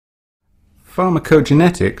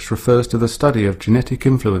Pharmacogenetics refers to the study of genetic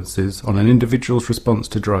influences on an individual's response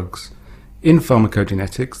to drugs. In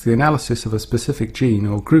pharmacogenetics, the analysis of a specific gene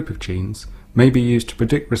or group of genes may be used to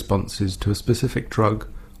predict responses to a specific drug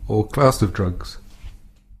or class of drugs.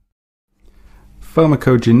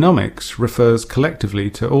 Pharmacogenomics refers collectively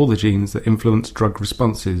to all the genes that influence drug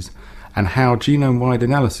responses and how genome-wide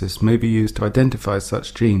analysis may be used to identify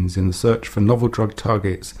such genes in the search for novel drug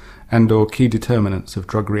targets and/or key determinants of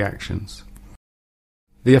drug reactions.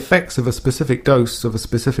 The effects of a specific dose of a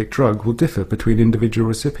specific drug will differ between individual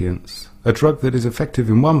recipients. A drug that is effective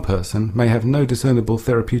in one person may have no discernible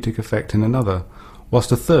therapeutic effect in another,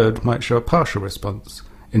 whilst a third might show a partial response.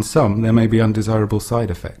 In some, there may be undesirable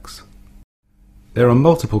side effects. There are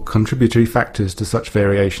multiple contributory factors to such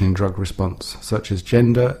variation in drug response, such as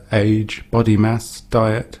gender, age, body mass,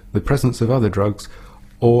 diet, the presence of other drugs,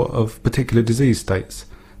 or of particular disease states,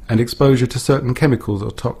 and exposure to certain chemicals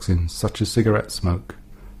or toxins, such as cigarette smoke.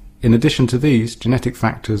 In addition to these, genetic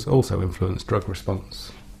factors also influence drug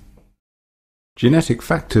response. Genetic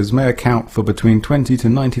factors may account for between 20 to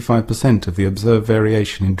 95% of the observed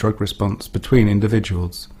variation in drug response between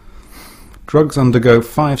individuals. Drugs undergo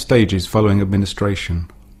 5 stages following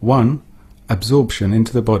administration. 1. Absorption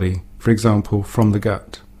into the body, for example from the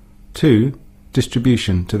gut. 2.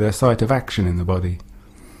 Distribution to their site of action in the body.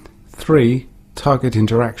 3. Target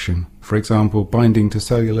interaction, for example binding to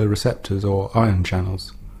cellular receptors or ion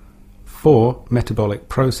channels. 4. Metabolic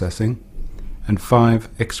processing, and 5.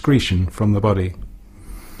 Excretion from the body.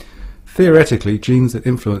 Theoretically, genes that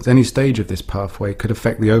influence any stage of this pathway could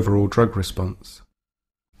affect the overall drug response.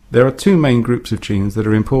 There are 2 main groups of genes that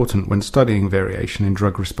are important when studying variation in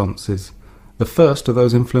drug responses. The first are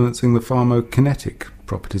those influencing the pharmacokinetic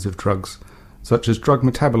properties of drugs, such as drug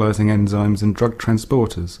metabolizing enzymes and drug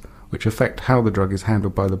transporters, which affect how the drug is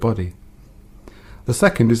handled by the body. The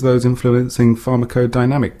second is those influencing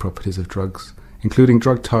pharmacodynamic properties of drugs, including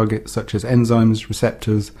drug targets such as enzymes,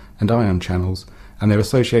 receptors, and ion channels, and their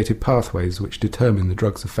associated pathways which determine the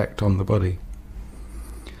drug's effect on the body.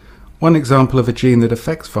 One example of a gene that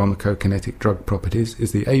affects pharmacokinetic drug properties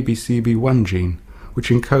is the ABCB1 gene, which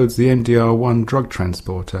encodes the NDR1 drug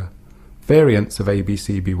transporter. Variants of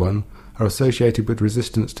ABCB1 are associated with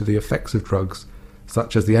resistance to the effects of drugs,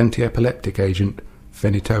 such as the antiepileptic agent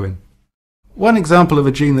phenytoin. One example of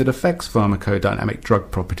a gene that affects pharmacodynamic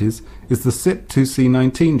drug properties is the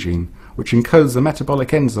CYP2C19 gene, which encodes the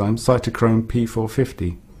metabolic enzyme cytochrome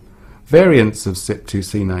P450. Variants of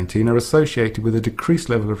CYP2C19 are associated with a decreased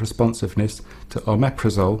level of responsiveness to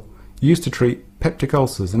omeprazole, used to treat peptic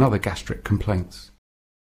ulcers and other gastric complaints.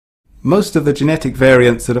 Most of the genetic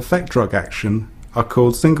variants that affect drug action are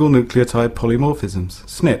called single nucleotide polymorphisms,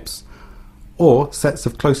 SNPs, or sets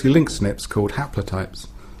of closely linked SNPs called haplotypes.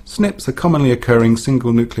 SNPs are commonly occurring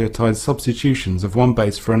single nucleotide substitutions of one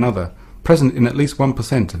base for another, present in at least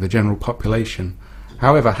 1% of the general population.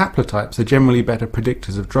 However, haplotypes are generally better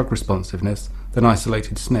predictors of drug responsiveness than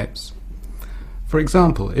isolated SNPs. For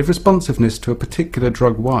example, if responsiveness to a particular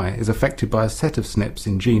drug Y is affected by a set of SNPs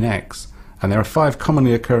in gene X, and there are 5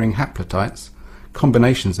 commonly occurring haplotypes,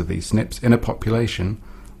 combinations of these SNPs, in a population,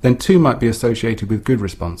 then 2 might be associated with good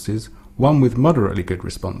responses, 1 with moderately good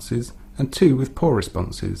responses, and 2 with poor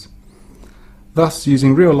responses. Thus,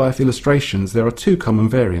 using real-life illustrations, there are 2 common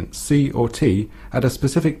variants, C or T, at a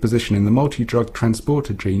specific position in the multi-drug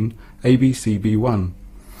transporter gene ABCB1.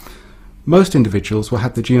 Most individuals will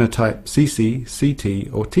have the genotype CC,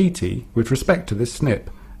 CT, or TT with respect to this SNP,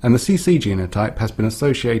 and the CC genotype has been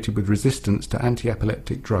associated with resistance to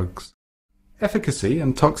antiepileptic drugs. Efficacy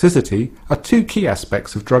and toxicity are 2 key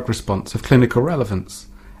aspects of drug response of clinical relevance.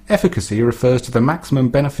 Efficacy refers to the maximum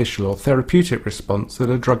beneficial or therapeutic response that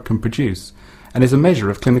a drug can produce, and is a measure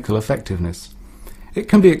of clinical effectiveness. It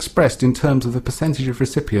can be expressed in terms of the percentage of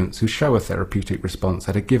recipients who show a therapeutic response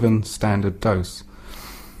at a given standard dose.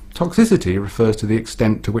 Toxicity refers to the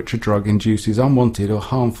extent to which a drug induces unwanted or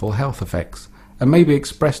harmful health effects, and may be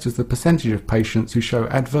expressed as the percentage of patients who show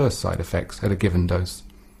adverse side effects at a given dose.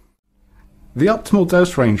 The optimal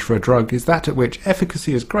dose range for a drug is that at which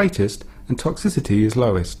efficacy is greatest and toxicity is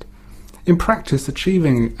lowest. In practice,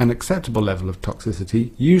 achieving an acceptable level of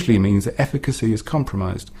toxicity usually means that efficacy is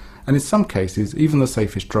compromised, and in some cases even the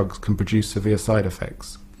safest drugs can produce severe side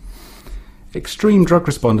effects. Extreme drug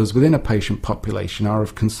responders within a patient population are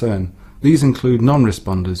of concern. These include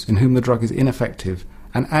non-responders, in whom the drug is ineffective,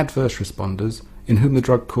 and adverse responders, in whom the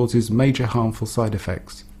drug causes major harmful side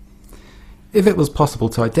effects. If it was possible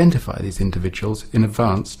to identify these individuals in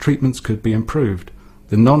advance, treatments could be improved.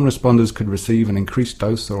 The non-responders could receive an increased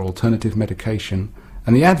dose or alternative medication,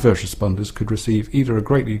 and the adverse responders could receive either a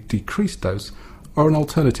greatly decreased dose or an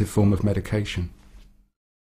alternative form of medication.